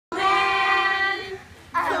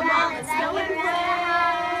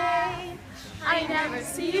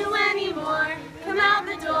never see you anymore. Come out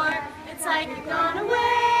the door, it's like you've gone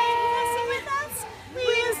away. Sing with us. We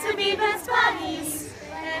used to be best buddies,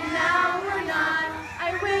 and now we're not.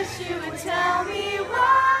 I wish you would tell me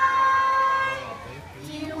why.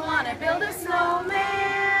 Do you want to build a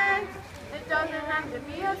snowman? It doesn't have to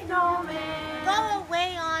be a snowman. Go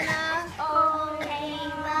away, Anna. Okay,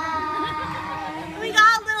 bye. We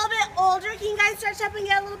got a little bit older. Can you guys stretch up and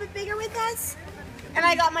get a little bit bigger with us? And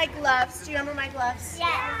I got my gloves. Do you remember my gloves?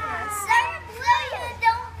 Yes. They're blue.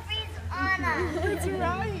 Don't freeze Anna. That's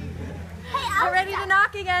right. Hey, We're ready to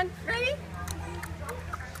knock again. Ready?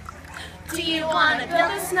 Do you want to build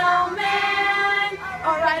a snowman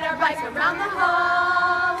or ride our bikes around the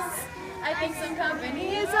halls? I think some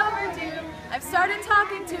company is overdue. I've started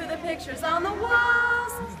talking to the pictures on the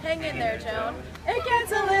walls. Hang in there, Joan. It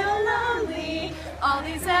gets a little lonely. All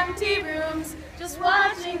these empty rooms, just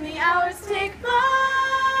watching the hours tick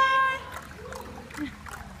by.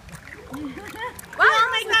 Wow,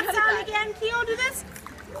 make that sound again. Keo, do this.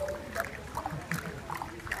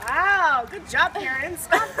 Wow, good job, parents.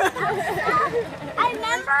 I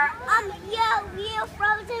remember Rio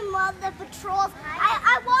Frozen Love the Patrols.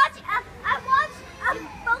 I watched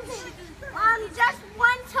Frozen just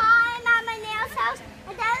one time at my nan's house,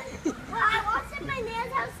 and then I watched it at my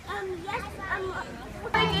nan's house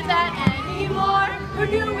Thinking that anymore, who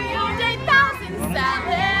knew we owned 8,000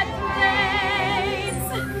 salad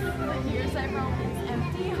plates? But here's I roam these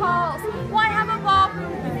empty halls. Why have a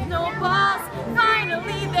ballroom with no balls?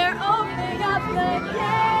 Finally, they're opening up the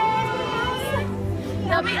gates.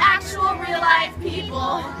 They'll be actual real-life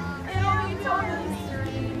people. It'll be totally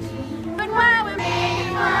strange. But wow, it may be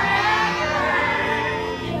forever.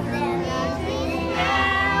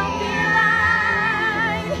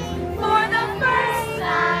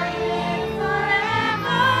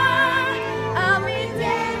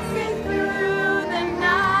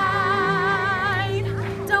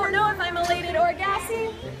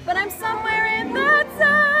 But I'm somewhere in that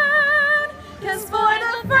zone, 'cause for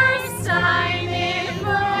the first time in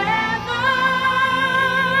forever,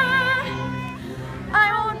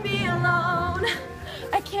 I won't be alone.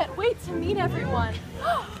 I can't wait to meet everyone.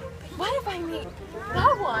 What if I meet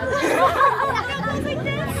that one? Like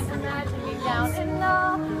this. Imagine me down in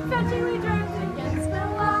low, fetchingly draped against the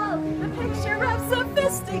wall, the picture of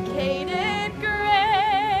sophisticated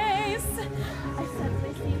grace. I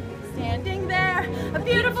suddenly see him standing there, a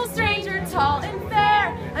beautiful stranger, tall and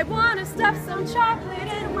fair. I want to stuff some chocolate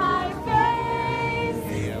in my face.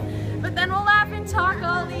 But then we'll laugh and talk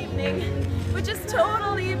all evening, which is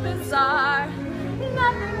totally bizarre.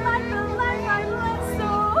 Nothing like the life I've led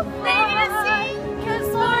so far. 'Cause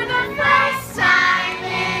for the first time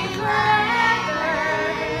in forever,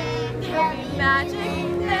 there'll be magic,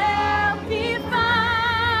 there'll be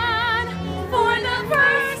fun. For the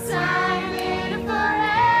first time in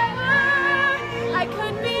forever, I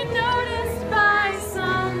could be noticed by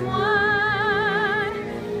someone.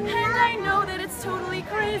 And I know that it's totally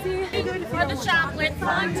crazy for the chocolate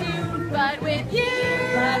fondue, but with you,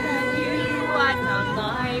 I found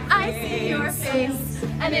life. I see your face,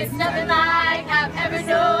 and it's nothing like I've ever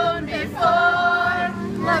known before.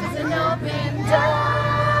 Love is an open door.